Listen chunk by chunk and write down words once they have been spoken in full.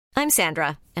I'm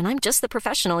Sandra, and I'm just the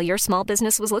professional your small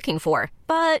business was looking for.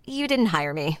 But you didn't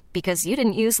hire me because you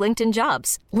didn't use LinkedIn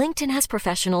Jobs. LinkedIn has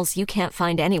professionals you can't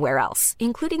find anywhere else,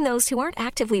 including those who aren't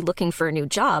actively looking for a new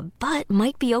job, but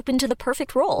might be open to the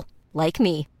perfect role, like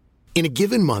me. In a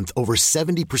given month, over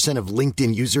 70% of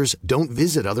LinkedIn users don't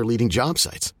visit other leading job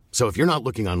sites. So if you're not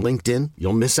looking on LinkedIn,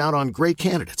 you'll miss out on great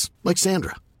candidates like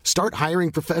Sandra. Start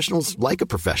hiring professionals like a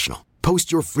professional.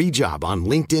 Post your free job on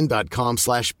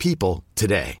linkedin.com/people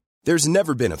today. There's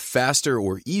never been a faster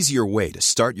or easier way to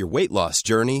start your weight loss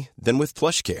journey than with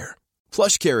PlushCare.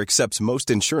 PlushCare accepts most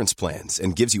insurance plans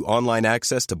and gives you online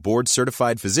access to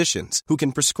board-certified physicians who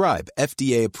can prescribe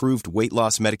FDA-approved weight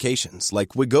loss medications like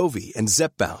Wegovy and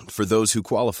Zepbound for those who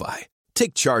qualify.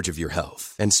 Take charge of your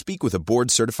health and speak with a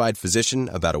board-certified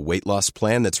physician about a weight loss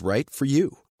plan that's right for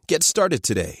you. Get started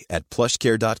today at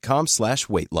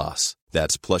plushcare.com/weight loss.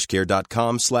 That's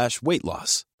plushcare.com/weight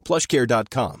loss.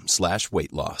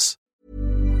 plushcare.com/weight loss.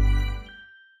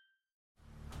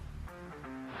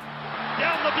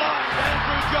 Down the blind,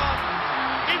 Andrew John.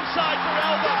 Inside for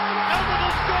Albert. Albert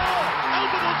will score.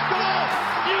 Albert will score.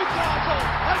 Newcastle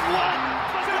have won.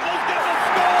 Fiddler's going to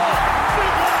score.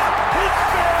 Fiddler, it's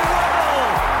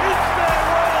farewell. It's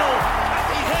farewell. And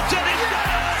he hits it. He's got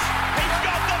it. He's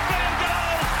got the field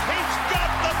goal. He's got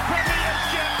the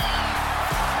premiership.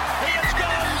 He has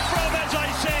gone from, as I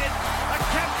said, a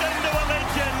captain to a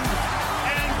legend,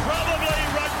 and probably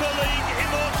rugby league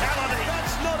immortality.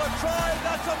 That's not a try.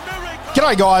 That's a miracle.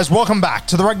 G'day guys, welcome back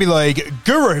to the Rugby League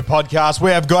Guru podcast.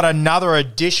 We have got another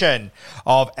edition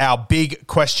of our big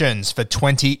questions for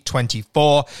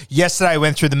 2024. Yesterday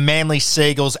went through the Manly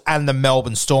Seagulls and the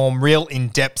Melbourne Storm. Real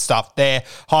in-depth stuff there.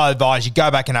 Highly advise you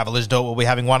go back and have a listen to it. We'll be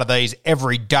having one of these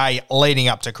every day leading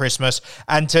up to Christmas.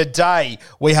 And today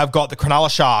we have got the Cronulla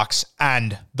Sharks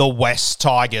and the West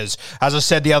Tigers. As I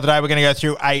said the other day, we're going to go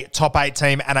through a top 8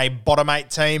 team and a bottom 8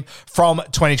 team from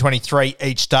 2023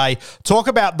 each day. Talk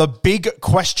about the big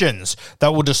questions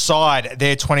that will decide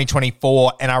their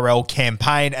 2024 NRL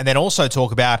campaign, and then also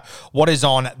talk about what is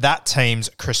on that team's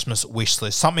Christmas wish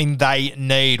list, something they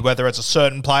need, whether it's a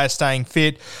certain player staying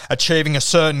fit, achieving a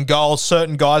certain goal,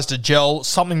 certain guys to gel,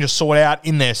 something to sort out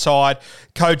in their side,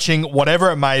 coaching, whatever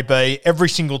it may be. Every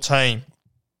single team,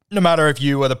 no matter if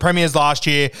you were the premiers last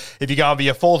year, if you're going for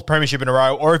your 4th premiership in a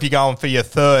row, or if you're going for your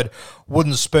 3rd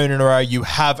wooden spoon in a row, you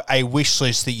have a wish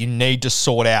list that you need to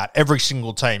sort out. Every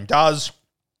single team does.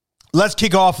 Let's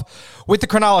kick off with the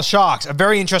Cronulla Sharks, a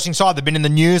very interesting side. They've been in the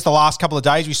news the last couple of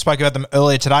days. We spoke about them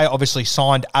earlier today. Obviously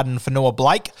signed Addin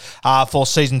Fonua-Blake for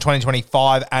season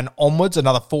 2025 and onwards,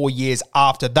 another 4 years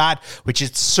after that, which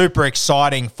is super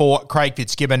exciting for Craig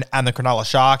Fitzgibbon and the Cronulla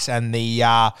Sharks and the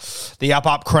up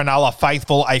Cronulla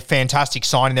faithful. A fantastic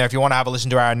signing there. If you want to have a listen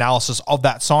to our analysis of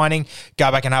that signing,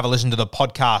 go back and have a listen to the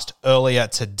podcast earlier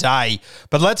today.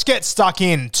 But let's get stuck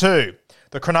into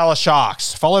the Cronulla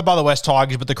Sharks, followed by the West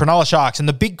Tigers, but the Cronulla Sharks and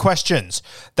the big questions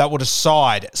that will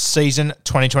decide season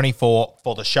 2024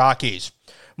 for the Sharkies.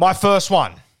 My first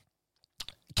one,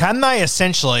 can they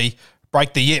essentially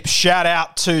break the yips? Shout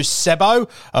out to Sebo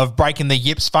of breaking the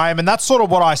yips fame, and that's sort of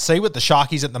what I see with the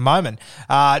Sharkies at the moment.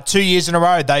 2 years in a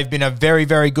row, they've been a very,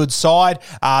 very good side.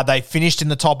 They finished in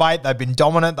the top 8. They've been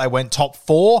dominant. They went top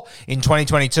 4 in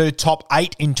 2022, top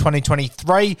 8 in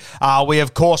 2023. We,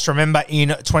 of course, remember in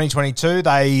 2022,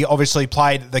 they obviously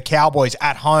played the Cowboys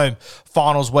at home.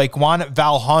 Finals week 1,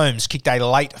 Val Holmes kicked a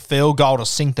late field goal to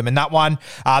sink them in that one.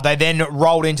 They then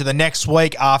rolled into the next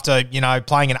week after,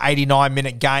 playing an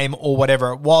 89-minute game or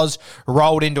whatever it was,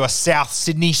 rolled into a South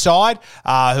Sydney side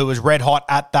who was red hot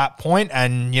at that point.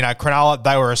 And, Cronulla,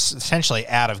 they were essentially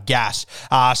out of gas.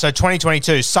 So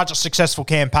 2022, such a successful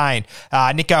campaign.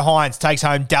 Nico Hines takes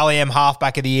home Dally M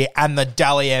Halfback of the Year and the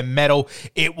Dally M medal.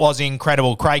 It was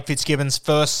incredible. Craig Fitzgibbon's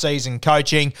first season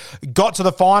coaching. Got to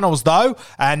the finals, though,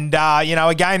 and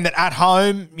a game that at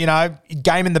home,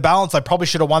 game in the balance. They probably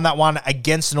should have won that one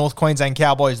against the North Queensland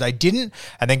Cowboys. They didn't,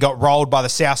 and then got rolled by the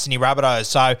South Sydney Rabbitohs.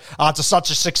 So after such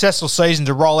a successful season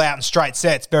to roll out in straight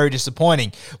sets, very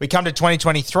disappointing. We come to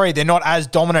 2023. They're not as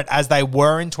dominant as they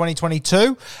were in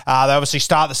 2022. They obviously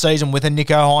start the season with a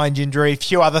Nico Hines injury. A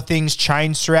few other things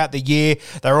changed throughout the year.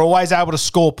 They were always able to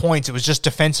score points. It was just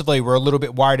defensively we're a little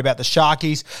bit worried about the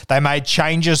Sharkies. They made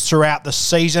changes throughout the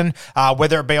season,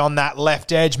 whether it be on that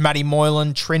left edge. Matty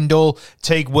Moylan, Trindle,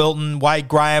 Teague Wilton, Wade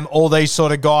Graham, all these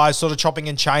sort of guys sort of chopping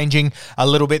and changing a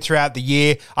little bit throughout the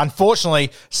year. Unfortunately,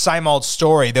 same old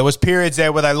story. There was periods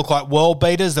there where they looked like world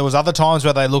beaters. There was other times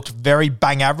where they looked very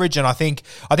bang average. And I think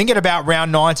at about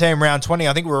round 19, round 20,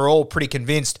 I think we were all pretty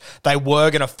convinced they were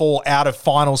going to fall out of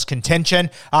finals contention.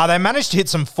 They managed to hit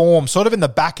some form sort of in the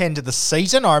back end of the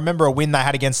season. I remember a win they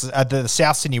had against the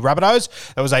South Sydney Rabbitohs.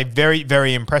 It was a very,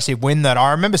 very impressive win that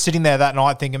I remember sitting there that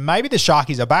night thinking maybe the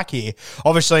Sharkies are back here.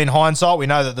 Obviously, in hindsight, we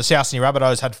know that the South Sydney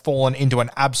Rabbitohs had fallen into an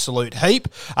absolute heap.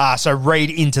 So read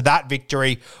into that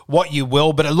victory what you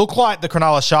will. But it looked like the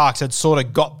Cronulla Sharks had sort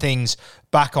of got things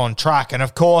back on track. And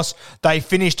of course, they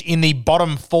finished in the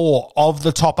bottom 4 of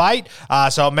the top 8.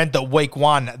 So it meant that week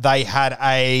 1, they had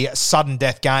a sudden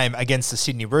death game against the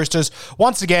Sydney Roosters,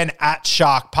 once again at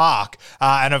Shark Park.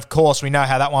 And of course, we know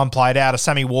how that one played out, a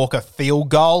Sammy Walker field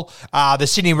goal. The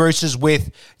Sydney Roosters with,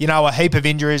 a heap of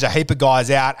injuries, a heap of guys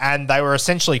out, and they were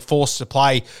essentially forced to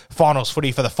play finals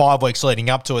footy for the 5 weeks leading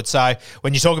up to it. So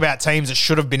when you talk about teams that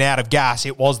should have been out of gas,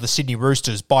 it was the Sydney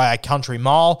Roosters by a country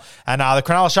mile. And the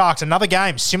Cronulla Sharks, another game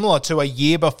similar to a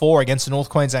year before against the North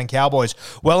Queensland Cowboys.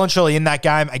 Well and truly in that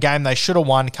game, a game they should have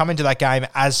won, come into that game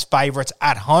as favourites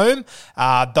at home.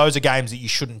 Those are games that you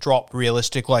shouldn't drop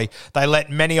realistically. They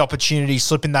let many opportunities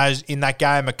slip in that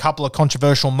game, a couple of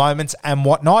controversial moments and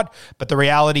whatnot. But the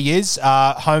reality is,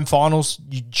 home finals,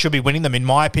 you should be winning them in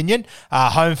my opinion.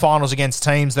 Home finals against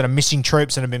teams that are missing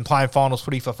troops and have been playing finals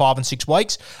footy for 5 and 6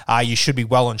 weeks, you should be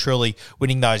well and truly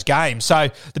winning those games. So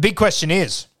the big question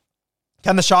is,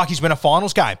 can the Sharkies win a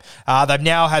finals game? They've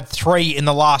now had 3 in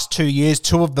the last 2 years,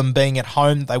 2 of them being at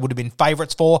home they would have been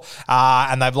favourites for,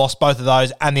 and they've lost both of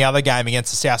those and the other game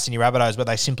against the South Sydney Rabbitohs where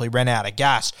they simply ran out of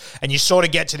gas. And you sort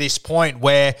of get to this point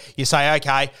where you say,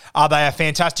 okay, are they a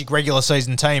fantastic regular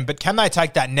season team, but can they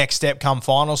take that next step come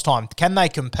finals time? Can they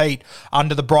compete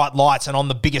under the bright lights and on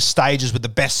the biggest stages with the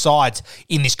best sides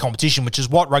in this competition, which is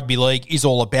what rugby league is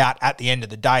all about at the end of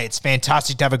the day? It's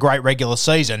fantastic to have a great regular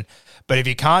season, but if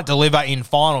you can't deliver in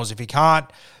finals, if you can't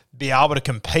be able to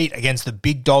compete against the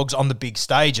big dogs on the big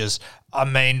stages, I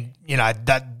mean,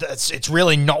 it's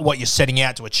really not what you're setting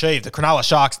out to achieve. The Cronulla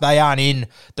Sharks, they aren't in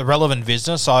the relevant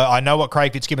business. I know what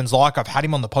Craig Fitzgibbon's like. I've had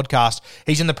him on the podcast.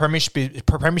 He's in the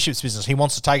premierships business. He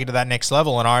wants to take it to that next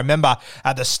level. And I remember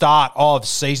at the start of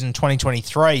season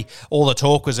 2023, all the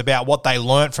talk was about what they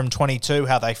learnt from 22,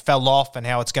 how they fell off and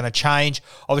how it's going to change.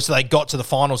 Obviously, they got to the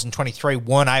finals in 23,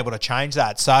 weren't able to change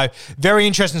that. So very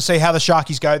interesting to see how the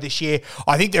Sharkies go this year.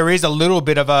 I think there is a little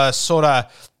bit of a sort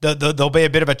of there'll be a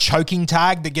bit of a choking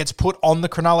tag that gets put on the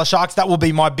Cronulla Sharks. That will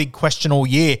be my big question all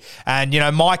year. And,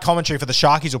 my commentary for the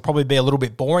Sharkies will probably be a little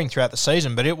bit boring throughout the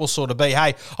season, but it will sort of be,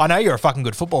 hey, I know you're a fucking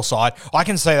good football side. I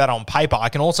can see that on paper. I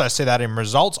can also see that in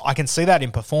results. I can see that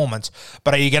in performance.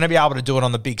 But are you going to be able to do it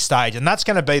on the big stage? And that's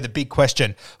going to be the big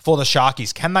question for the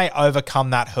Sharkies. Can they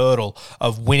overcome that hurdle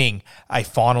of winning a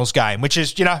finals game, which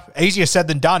is, easier said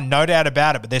than done, no doubt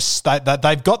about it. But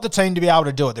they've got the team to be able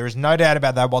to do it. There is no doubt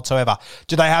about that whatsoever.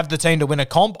 Do they have the team to win a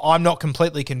comp? I'm not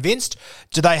completely convinced.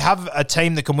 Do they have a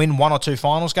team that can win 1 or 2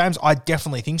 finals games? I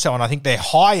definitely think so, and I think their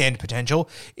high-end potential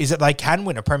is that they can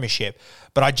win a premiership,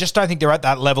 but I just don't think they're at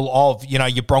that level of,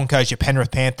 your Broncos, your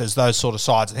Penrith Panthers, those sort of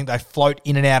sides. I think they float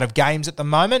in and out of games at the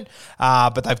moment,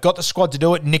 but they've got the squad to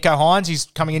do it. Nicho Hynes, he's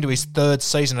coming into his 3rd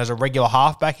season as a regular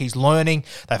halfback. He's learning.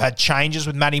 They've had changes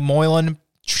with Matty Moylan.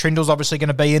 Trindle's obviously going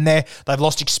to be in there. They've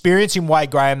lost experience in Wade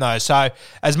Graham, though. So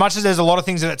as much as there's a lot of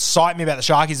things that excite me about the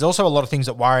Sharkies, there's also a lot of things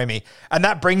that worry me. And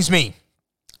that brings me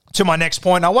to my next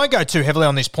point. I won't go too heavily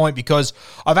on this point because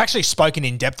I've actually spoken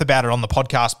in depth about it on the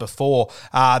podcast before,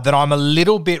 that I'm a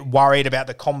little bit worried about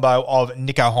the combo of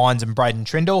Nicho Hynes and Braden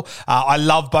Trindle. I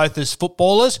love both as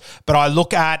footballers, but I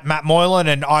look at Matt Moylan,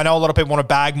 and I know a lot of people want to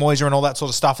bag Moiser and all that sort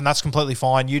of stuff, and that's completely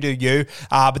fine. You do you.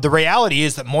 But the reality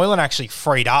is that Moylan actually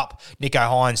freed up Nicho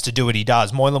Hynes to do what he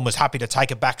does. Moylan was happy to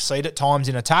take a back seat at times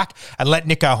in attack and let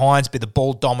Nicho Hynes be the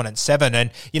ball-dominant 7. And,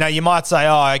 you might say,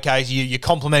 oh, okay, so you're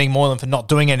complimenting Moylan for not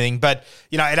doing anything. But,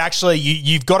 it actually,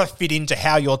 you've got to fit into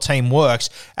how your team works.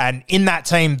 And in that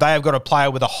team, they have got a player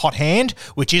with a hot hand,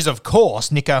 which is, of course,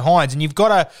 Nicho Hynes. And you've got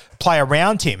to play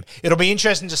around him. It'll be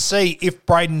interesting to see if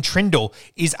Braden Trindle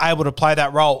is able to play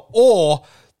that role, or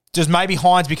does maybe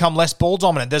Hines become less ball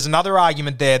dominant? There's another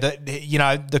argument there that,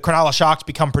 the Cronulla Sharks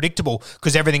become predictable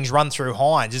because everything's run through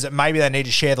Hines. Is it maybe they need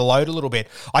to share the load a little bit?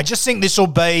 I just think this will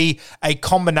be a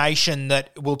combination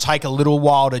that will take a little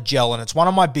while to gel, and it's one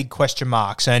of my big question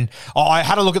marks. And I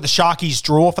had a look at the Sharkies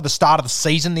draw for the start of the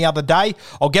season the other day.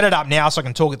 I'll get it up now so I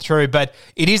can talk it through, but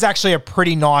it is actually a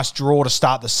pretty nice draw to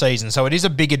start the season. So it is a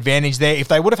big advantage there. If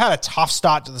they would have had a tough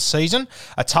start to the season,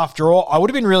 a tough draw, I would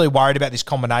have been really worried about this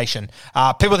combination.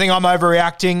 People think I'm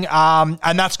overreacting,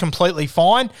 and that's completely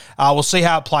fine. We'll see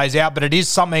how it plays out, but it is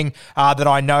something that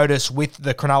I noticed with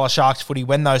the Cronulla Sharks footy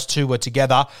when those two were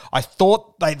together. I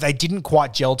thought they didn't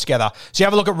quite gel together. So you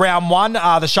have a look at round one.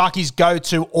 The Sharkies go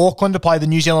to Auckland to play the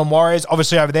New Zealand Warriors.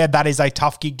 Obviously over there, that is a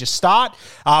tough gig to start,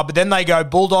 but then they go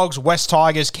Bulldogs, West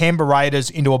Tigers, Canberra Raiders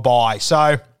into a bye.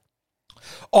 So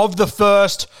of the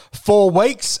first 4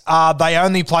 weeks, they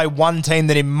only play one team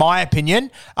that, in my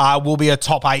opinion, will be a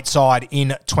top 8 side in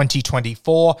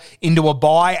 2024 into a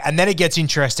bye. And then it gets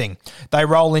interesting. They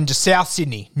roll into South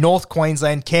Sydney, North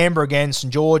Queensland, Canberra again,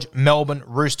 St George, Melbourne,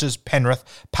 Roosters, Penrith,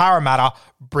 Parramatta,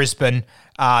 Brisbane,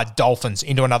 Dolphins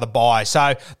into another bye.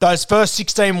 So those first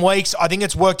 16 weeks, I think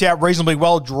it's worked out reasonably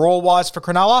well draw-wise for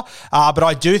Cronulla, but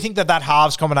I do think that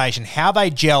halves combination, how they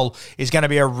gel, is going to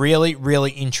be a really, really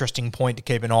interesting point to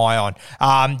keep an eye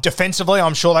on. Defensively,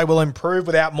 I'm sure they will improve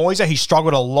without Moiser. He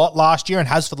struggled a lot last year and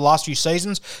has for the last few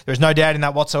seasons. There's no doubt in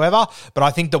that whatsoever, but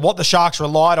I think that what the Sharks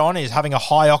relied on is having a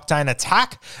high-octane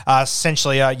attack.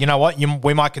 Essentially,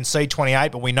 we might concede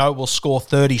 28, but we know we'll score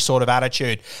 30 sort of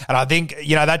attitude. And I think,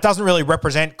 that doesn't really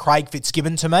represent Craig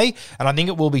Fitzgibbon to me, and I think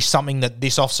it will be something that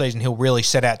this offseason he'll really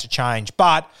set out to change.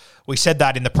 But we said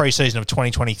that in the preseason of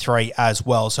 2023 as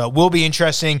well. So it will be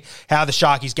interesting how the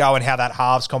Sharkies go and how that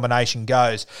halves combination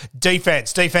goes.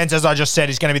 Defense, as I just said,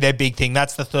 is going to be their big thing.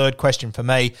 That's the third question for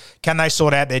me. Can they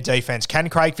sort out their defense? Can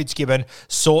Craig Fitzgibbon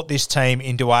sort this team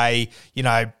into a,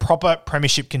 proper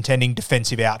premiership contending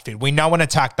defensive outfit? We know in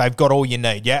attack they've got all you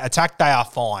need. Yeah, attack they are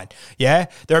fine. Yeah,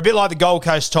 they're a bit like the Gold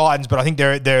Coast Titans, but I think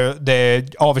they're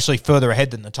obviously further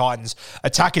ahead than the Titans.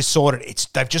 Attack is sorted.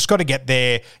 They've just got to get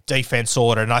their defense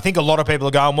sorted, and I think a lot of people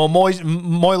are going, well,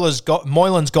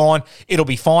 Moylan's gone. It'll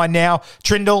be fine now.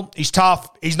 Trindle, he's tough.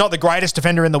 He's not the greatest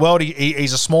defender in the world.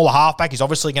 He's a smaller halfback. He's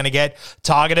obviously going to get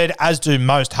targeted, as do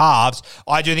most halves.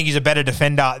 I do think he's a better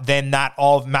defender than that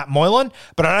of Matt Moylan,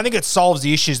 but I don't think it solves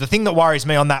the issues. The thing that worries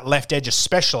me on that left edge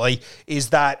especially is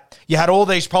that you had all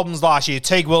these problems last year.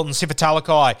 Teague Wilton, Sifa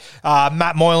Talakai,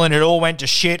 Matt Moylan, it all went to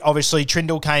shit. Obviously,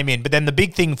 Trindle came in. But then the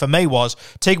big thing for me was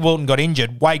Teague Wilton got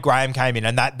injured. Wade Graham came in.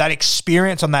 And that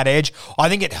experience on that edge, I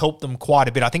think it helped them quite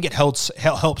a bit. I think it helped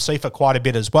Sifa quite a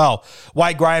bit as well.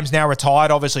 Wade Graham's now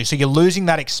retired, obviously. So you're losing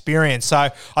that experience. So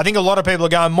I think a lot of people are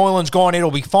going, Moylan's gone,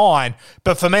 it'll be fine.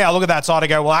 But for me, I look at that side, I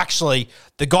go, well, actually,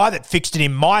 the guy that fixed it,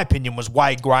 in my opinion, was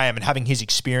Wade Graham and having his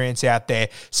experience out there.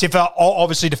 Sifa,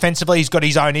 obviously, defensively, he's got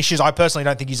his own issues. I personally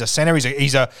don't think he's a centre.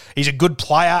 He's a good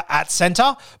player at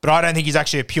centre, but I don't think he's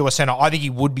actually a pure centre. I think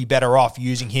he would be better off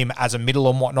using him as a middle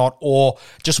and whatnot, or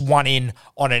just one in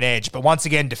on an edge. But once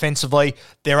again, defensively,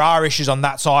 there are issues on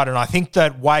that side, and I think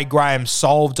that Wade Graham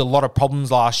solved a lot of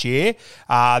problems last year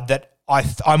that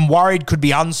I'm worried could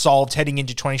be unsolved heading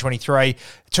into 2023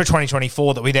 to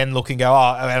 2024, that we then look and go,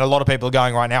 and a lot of people are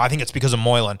going right now, I think it's because of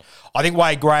Moylan. I think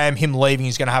Wade Graham, him leaving,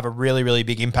 is going to have a really, really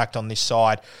big impact on this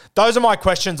side. Those are my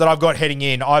questions that I've got heading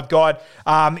in. I've got,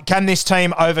 can this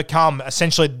team overcome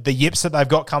essentially the yips that they've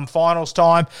got come finals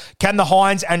time? Can the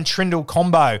Hines and Trindle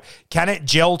combo, can it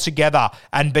gel together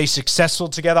and be successful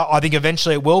together? I think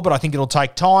eventually it will, but I think it'll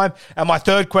take time. And my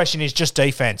third question is just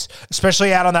defense,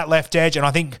 especially out on that left edge. And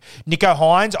I think Nicho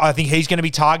Hines, I think he's going to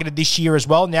be targeted this year as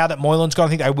well. Now that Moylan's gone, I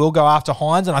think they will go after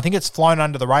Hines, and I think it's flown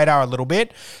under the radar a little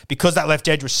bit because that left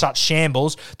edge was such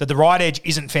shambles that the right edge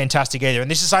isn't fantastic either. And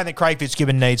this is something that Craig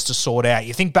Fitzgibbon needs to sort out.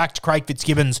 You think back to Craig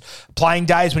Fitzgibbon's playing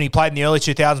days when he played in the early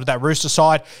 2000s with that Rooster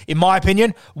side. In my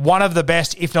opinion, one of the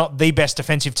best, if not the best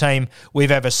defensive team we've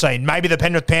ever seen. Maybe the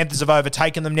Penrith Panthers have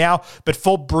overtaken them now, but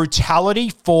for brutality,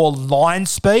 for line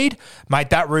speed, mate,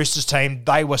 that Roosters team,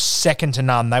 they were second to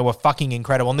none. They were fucking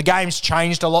incredible. And the game's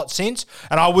changed a lot since,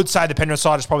 and I would say the Penrith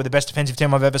side is probably the best defensive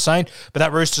team I've ever seen, but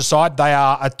that Rooster side, they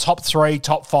are a top 3,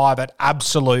 top 5 at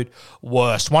absolute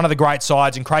worst. One of the great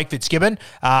sides, and Craig Fitzgibbon,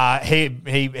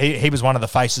 he was one of the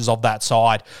faces of that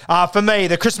side. For me,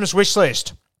 the Christmas wish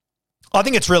list. I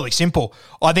think it's really simple.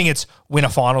 I think it's win a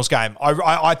finals game.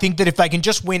 I think that if they can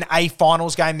just win a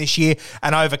finals game this year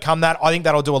and overcome that, I think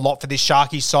that'll do a lot for this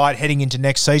Sharkies side heading into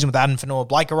next season with Adam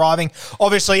Fanua-Blake arriving.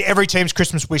 Obviously, every team's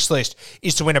Christmas wish list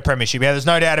is to win a premiership. Yeah, there's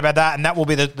no doubt about that, and that will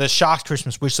be the Sharks'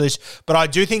 Christmas wish list. But I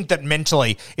do think that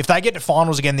mentally, if they get to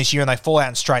finals again this year and they fall out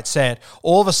in straight set,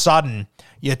 all of a sudden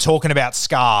you're talking about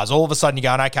scars. All of a sudden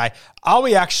you're going, okay, are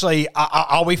we actually,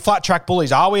 are we flat track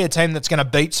bullies? Are we a team that's going to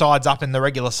beat sides up in the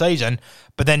regular season,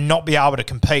 but then not be able to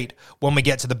compete when we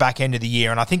get to the back end of the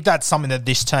year? And I think that's something that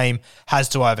this team has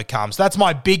to overcome. So that's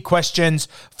my big questions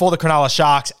for the Cronulla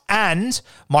Sharks and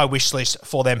my wish list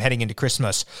for them heading into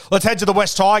Christmas. Let's head to the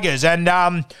West Tigers. And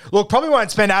look, probably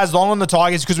won't spend as long on the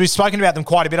Tigers because we've spoken about them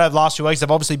quite a bit over the last few weeks.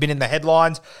 They've obviously been in the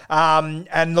headlines.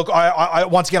 And look, I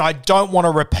once again, I don't want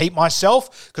to repeat myself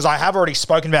because I have already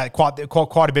spoken about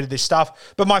quite a bit of this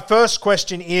stuff. But my first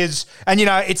question is, and you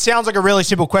know, it sounds like a really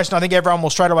simple question. I think everyone will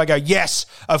straight away go, yes,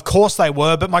 of course they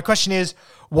were. But my question is,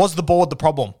 was the board the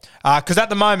problem? Because at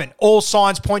the moment, all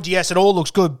signs point to yes, it all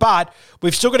looks good, but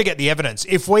we've still got to get the evidence.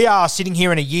 If we are sitting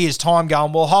here in a year's time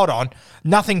going, well, hold on,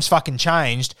 nothing's fucking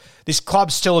changed, this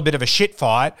club's still a bit of a shit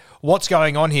fight, what's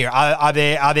going on here? Are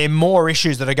there more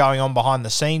issues that are going on behind the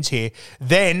scenes here?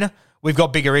 Then we've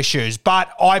got bigger issues.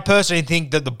 But I personally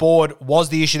think that the board was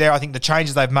the issue there. I think the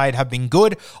changes they've made have been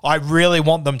good. I really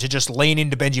want them to just lean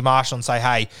into Benji Marshall and say,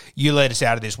 hey, you lead us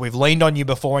out of this. We've leaned on you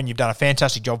before and you've done a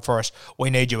fantastic job for us.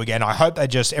 We need you again. I hope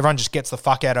everyone just gets the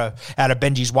fuck out of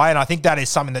Benji's way. And I think that is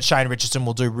something that Shane Richardson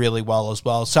will do really well as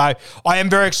well. So I am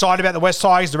very excited about the West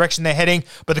Tigers, the direction they're heading.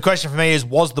 But the question for me is,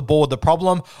 was the board the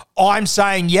problem? I'm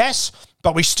saying yes,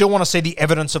 but we still want to see the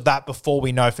evidence of that before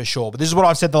we know for sure. But this is what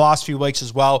I've said the last few weeks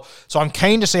as well. So I'm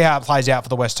keen to see how it plays out for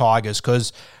the West Tigers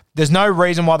because there's no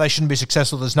reason why they shouldn't be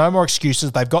successful. There's no more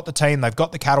excuses. They've got the team. They've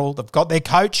got the cattle. They've got their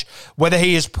coach. Whether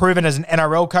he is proven as an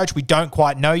NRL coach, we don't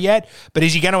quite know yet. But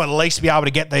is he going to at least be able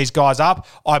to get these guys up?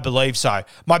 I believe so.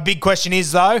 My big question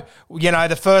is, though, you know,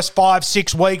 the first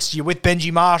 5-6 weeks, you're with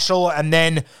Benji Marshall and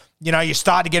then you know, you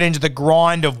start to get into the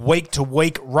grind of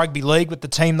week-to-week rugby league with the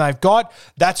team they've got.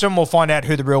 That's when we'll find out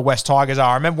who the real West Tigers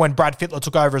are. I remember when Brad Fittler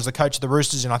took over as the coach of the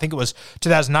Roosters in, I think it was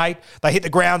 2008. They hit the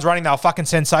grounds running. They were fucking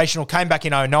sensational. Came back in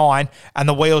 2009, and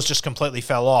the wheels just completely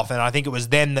fell off. And I think it was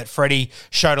then that Freddie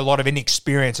showed a lot of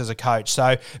inexperience as a coach.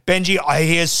 So Benji,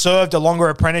 he has served a longer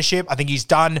apprenticeship. I think he's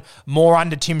done more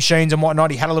under Tim Sheens and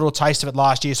whatnot. He had a little taste of it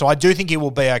last year, so I do think he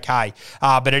will be okay.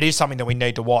 But it is something that we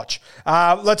need to watch.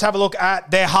 Let's have a look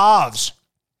at their halves.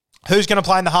 Who's going to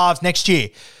play in the halves next year?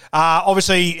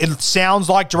 Obviously, it sounds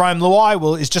like Jerome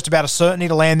Luai is just about a certainty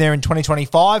to land there in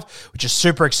 2025, which is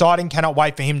super exciting. Cannot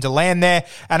wait for him to land there.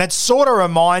 And it sort of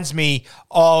reminds me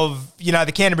of, you know,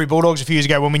 the Canterbury Bulldogs a few years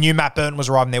ago when we knew Matt Burton was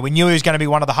arriving there. We knew he was going to be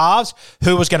one of the halves.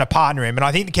 Who was going to partner him? And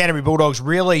I think the Canterbury Bulldogs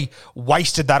really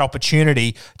wasted that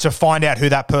opportunity to find out who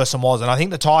that person was. And I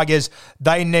think the Tigers,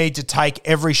 they need to take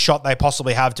every shot they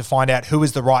possibly have to find out who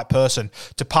is the right person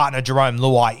to partner Jerome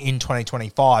Luai in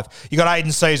 2025. You got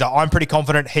Aiden Caesar. I'm pretty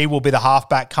confident he will be the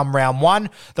halfback come round one.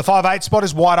 The 5'8" spot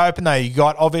is wide open though. You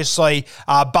got obviously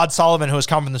Bud Sullivan, who has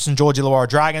come from the St. George Illawarra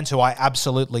Dragons, who I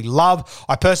absolutely love.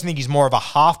 I personally think he's more of a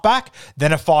halfback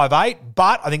than a 5'8",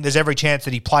 but I think there's every chance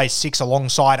that he plays 6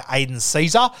 alongside Aiden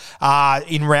Caesar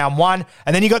in round one.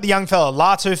 And then you got the young fella,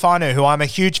 Latu Fainu, who I'm a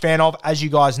huge fan of, as you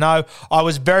guys know. I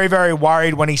was very, very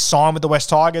worried when he signed with the West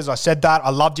Tigers. I said that. I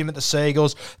loved him at the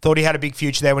Seagulls. Thought he had a big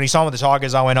future there. When he signed with the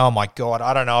Tigers, I went, oh my God,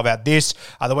 I don't know about this.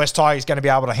 The West Tigers going to be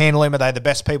able to handle him? Are they the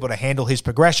best people to handle his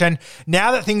progression?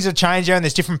 Now that things have changed there and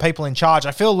there's different people in charge,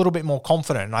 I feel a little bit more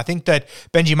confident. And I think that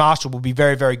Benji Marshall will be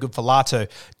very, very good for Latu.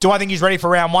 Do I think he's ready for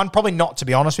round one? Probably not, to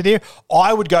be honest with you.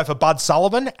 I would go for Bud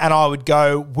Sullivan and I would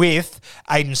go with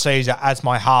Aiden Caesar as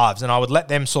my halves. And I would let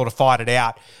them sort of fight it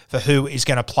out for who is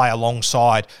going to play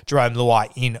alongside Jerome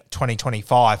Luai in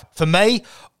 2025. For me,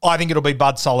 I think it'll be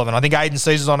Bud Sullivan. I think Aiden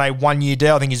Caesar's on a 1-year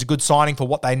deal. I think he's a good signing for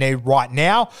what they need right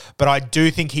now, but I do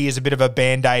think he is a bit of a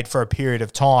Band-Aid for a period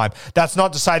of time. That's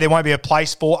not to say there won't be a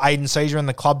place for Aiden Caesar in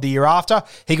the club the year after.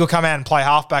 He could come out and play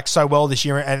halfback so well this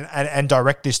year and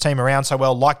direct this team around so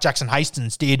well, like Jackson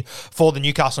Hastings did for the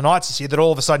Newcastle Knights this year, that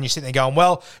all of a sudden you're sitting there going,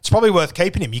 well, it's probably worth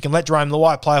keeping him. You can let Jerome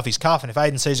Luai play off his cuff, and if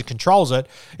Aiden Caesar controls it,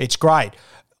 it's great.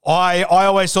 I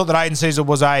always thought that Aiden Caesar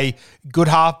was a good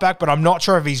halfback, but I'm not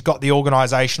sure if he's got the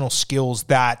organisational skills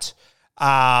that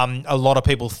a lot of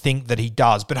people think that he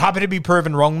does. But happy to be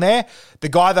proven wrong there. The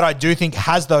guy that I do think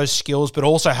has those skills, but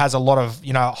also has a lot of,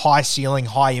 high ceiling,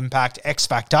 high impact, X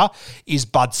factor, is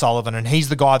Bud Sullivan. And he's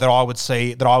the guy that I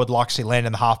would like to see land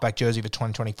in the halfback jersey for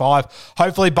 2025.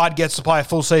 Hopefully Bud gets to play a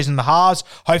full season in the halves.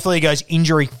 Hopefully he goes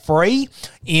injury-free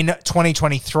in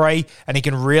 2023 and he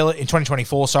can really, in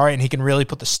 2024, and he can really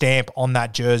put the stamp on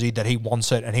that jersey that he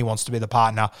wants it, and he wants to be the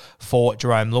partner for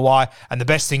Jerome Luai. And the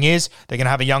best thing is they're going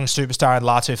to have a young superstar in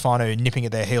Latu Whānau nipping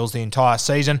at their heels the entire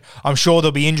season. I'm sure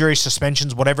there'll be injuries,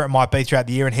 suspensions, whatever it might be throughout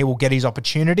the year, and he will get his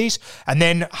opportunities. And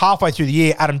then halfway through the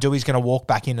year, Adam Dewey's going to walk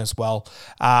back in as well.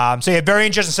 Very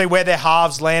interesting to see where their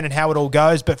halves land and how it all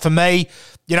goes. But for me,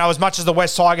 as much as the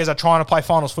West Tigers are trying to play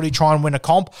finals footy, try and win a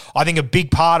comp, I think a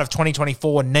big part of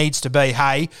 2024 needs to be,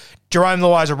 hey, Jerome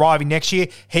Luai is arriving next year.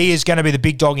 He is going to be the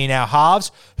big dog in our halves.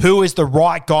 Who is the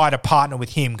right guy to partner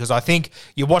with him? Because I think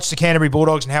you watch the Canterbury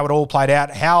Bulldogs and how it all played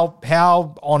out. How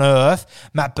on earth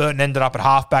Matt Burton ended up at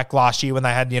halfback last year when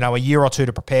they had, a year or two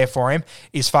to prepare for him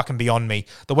is fucking beyond me.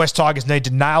 The West Tigers need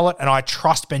to nail it, and I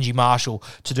trust Benji Marshall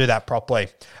to do that properly.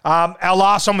 Our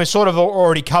last one, we sort of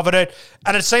already covered it,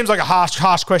 and it seems like a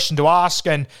harsh question to ask,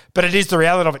 but it is the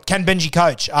reality of it. Can Benji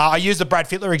coach? I used the Brad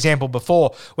Fittler example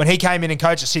before when he came in and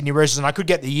coached at Sydney Roosters, and I could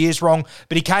get the years wrong,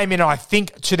 but he came in, I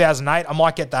think, 2008. I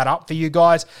might get that up for you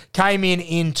guys. Came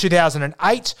in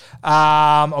 2008.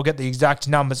 I'll get the exact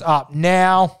numbers up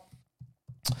now.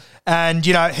 And,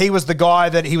 he was the guy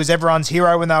that he was everyone's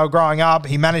hero when they were growing up.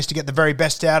 He managed to get the very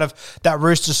best out of that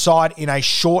Roosters side in a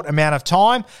short amount of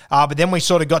time. But then we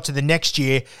sort of got to the next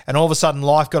year and all of a sudden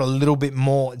life got a little bit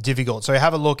more difficult. So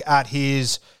have a look at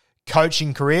his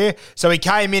coaching career. So he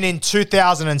came in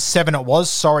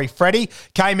 2007 Freddie.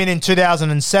 Came in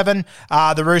 2007.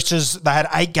 The Roosters, they had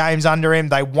 8 games under him.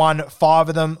 They won 5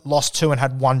 of them, lost 2 and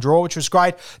had 1 draw, which was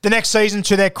great. The next season,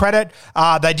 to their credit,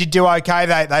 they did do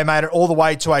okay. They made it all the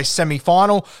way to a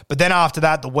semi-final. But then after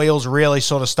that, the wheels really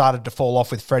sort of started to fall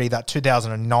off with Freddie, that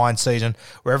 2009 season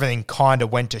where everything kind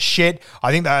of went to shit.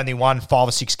 I think they only won 5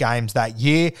 or 6 games that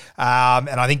year. And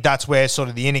I think that's where sort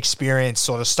of the inexperience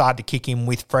sort of started to kick in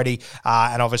with Freddie.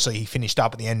 And obviously he finished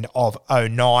up at the end of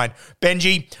 2009.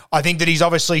 Benji, I think that he's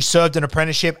obviously served an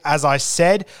apprenticeship, as I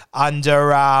said,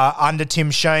 under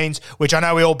Tim Sheens, which I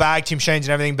know we all bag Tim Sheens and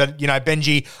everything, but,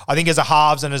 Benji, I think as a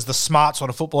halves and as the smart sort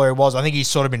of footballer he was, I think he's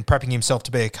sort of been prepping himself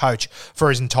to be a coach for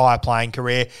his entire playing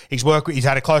career. He's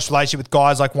had a close relationship with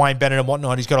guys like Wayne Bennett and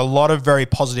whatnot. He's got a lot of very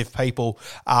positive people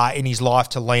in his life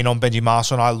to lean on, Benji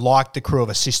Marshall, and I like the crew of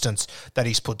assistants that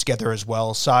he's put together as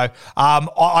well. So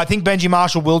I think Benji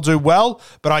Marshall will do well,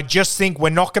 but I just think we're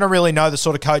not going to really know the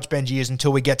sort of coach Benji is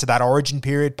until we get to that origin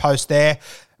period post there.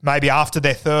 Maybe after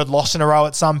their 3rd loss in a row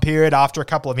at some period, after a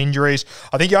couple of injuries.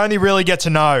 I think you only really get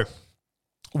to know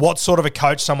what sort of a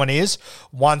coach someone is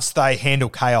once they handle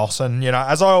chaos. And,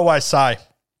 as I always say,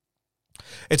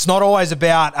 it's not always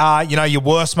about, your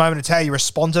worst moment. It's how you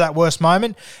respond to that worst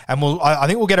moment. And I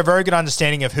think we'll get a very good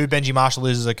understanding of who Benji Marshall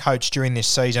is as a coach during this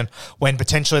season when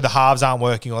potentially the halves aren't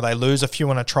working or they lose a few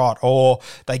on a trot or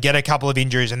they get a couple of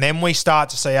injuries. And then we start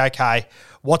to see, okay,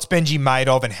 what's Benji made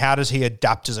of and how does he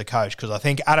adapt as a coach? Because I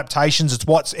think adaptations, it's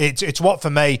what for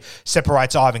me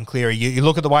separates Ivan Cleary. You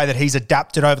look at the way that he's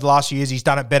adapted over the last few years, he's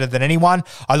done it better than anyone.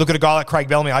 I look at a guy like Craig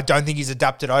Bellamy, I don't think he's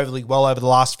adapted overly well over the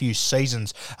last few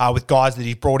seasons with guys that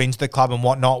he's brought into the club and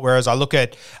whatnot, whereas I look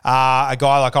at a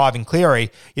guy like Ivan Cleary,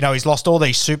 he's lost all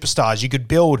these superstars. You could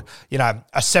build,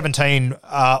 a 17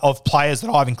 of players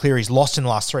that Ivan Cleary's lost in the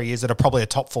last 3 years that are probably a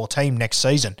top 4 team next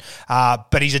season.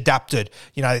 But he's adapted.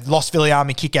 Lost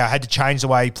Viliami Kikau, had to change the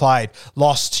way he played.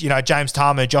 Lost, James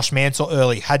Tarmer, Josh Mansell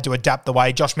early, had to adapt the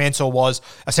way. Josh Mansell was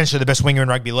essentially the best winger in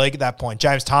rugby league at that point.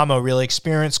 James Tarmer, a really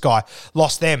experienced guy,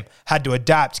 lost them, had to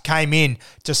adapt, came in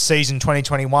to season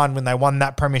 2021 when they won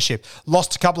that premiership.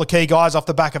 Lost a couple of key guys off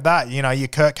the back of that. Your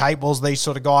Kurt Capewells, these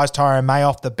sort of guys, Tyrone May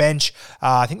off the bench.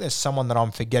 I think there's someone that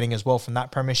I'm forgetting as well from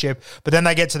that premiership. But then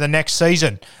they get to the next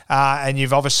season and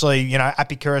you've obviously,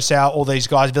 Api Curacao, all these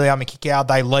guys, Viliami Kikau,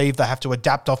 they leave, they have to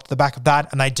adapt off the back of that.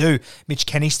 And they do. Mitch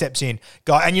Kenny steps in.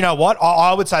 And you know what?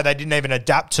 I would say they didn't even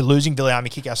adapt to losing Viliami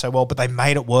Kikau so well, but they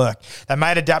made it work. They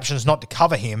made adaptations not to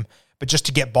cover him, but just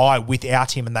to get by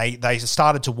without him. And they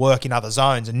started to work in other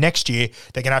zones. And next year,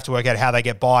 they're going to have to work out how they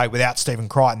get by without Stephen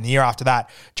Crichton. The year after that,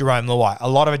 Jerome Luai. A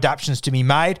lot of adaptations to be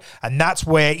made. And that's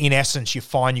where, in essence, you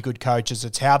find your good coaches.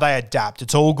 It's how they adapt.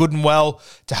 It's all good and well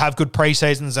to have good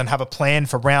preseasons and have a plan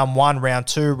for round 1, round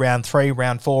 2, round 3,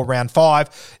 round 4, round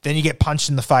 5. Then you get punched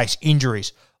in the face,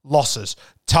 injuries, losses,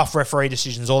 tough referee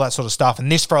decisions, all that sort of stuff.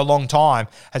 And this, for a long time,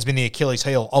 has been the Achilles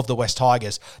heel of the West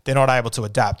Tigers. They're not able to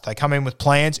adapt. They come in with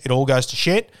plans, it all goes to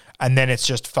shit, and then it's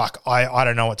just, fuck, I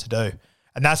don't know what to do.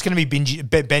 And that's going to be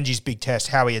Benji's big test,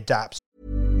 how he adapts.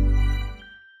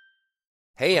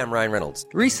 Hey, I'm Ryan Reynolds.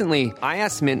 Recently, I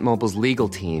asked Mint Mobile's legal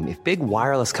team if big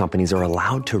wireless companies are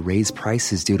allowed to raise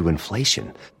prices due to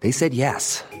inflation. They said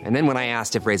yes. And then when I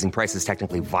asked if raising prices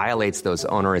technically violates those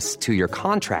onerous 2-year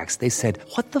contracts, they said,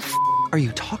 "What the f*** are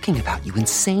you talking about, you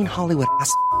insane Hollywood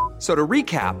ass?" So to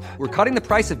recap, we're cutting the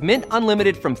price of Mint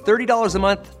Unlimited from $30 a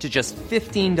month to just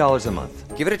 $15 a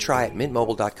month. Give it a try at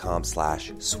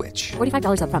mintmobile.com/switch.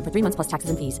 $45 up front for 3 months plus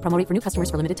taxes and fees. Promo rate for new customers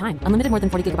for limited time. Unlimited more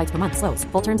than 40 gigabytes per month. Slows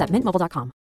full terms at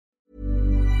mintmobile.com.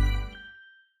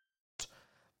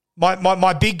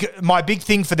 My big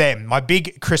thing for them, my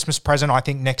big Christmas present, I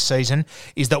think, next season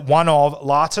is that one of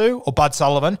Latu or Bud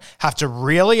Sullivan have to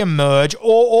really emerge,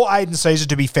 or Aiden Caesar,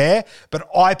 to be fair, but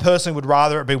I personally would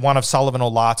rather it be one of Sullivan or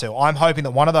Latu. I'm hoping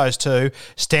that one of those two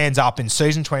stands up in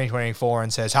season 2024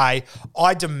 and says, hey,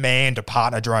 I demand to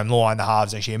partner Jerome Luai in the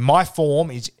halves next year. My form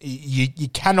is, you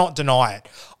cannot deny it.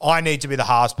 I need to be the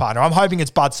halves partner. I'm hoping it's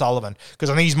Bud Sullivan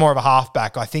because I think he's more of a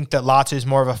halfback. I think that Latu is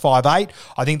more of a 5'8".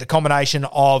 I think the combination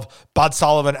of Bud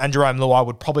Sullivan and Jerome Luai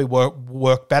would probably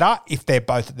work better if they're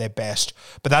both at their best.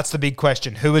 But that's the big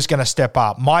question. Who is going to step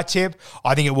up? My tip,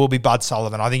 I think it will be Bud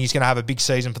Sullivan. I think he's going to have a big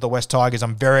season for the West Tigers.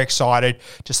 I'm very excited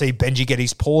to see Benji get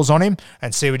his paws on him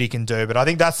and see what he can do. But I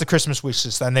think that's the Christmas wish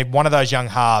list. They need one of those young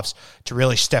halves to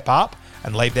really step up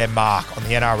and leave their mark on the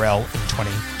NRL in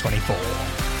 2024.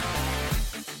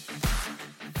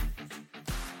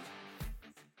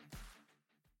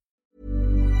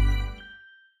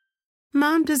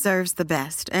 Mom deserves the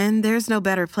best, and there's no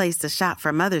better place to shop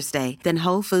for Mother's Day than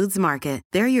Whole Foods Market.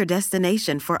 They're your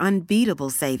destination for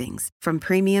unbeatable savings, from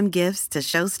premium gifts to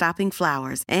show-stopping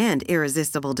flowers and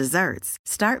irresistible desserts.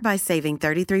 Start by saving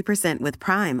 33% with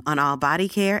Prime on all body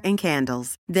care and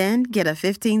candles. Then get a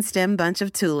 15-stem bunch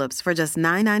of tulips for just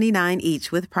 $9.99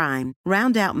 each with Prime.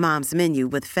 Round out Mom's menu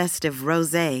with festive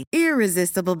rosé,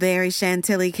 irresistible berry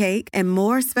chantilly cake, and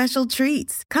more special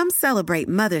treats. Come celebrate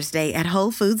Mother's Day at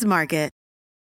Whole Foods Market.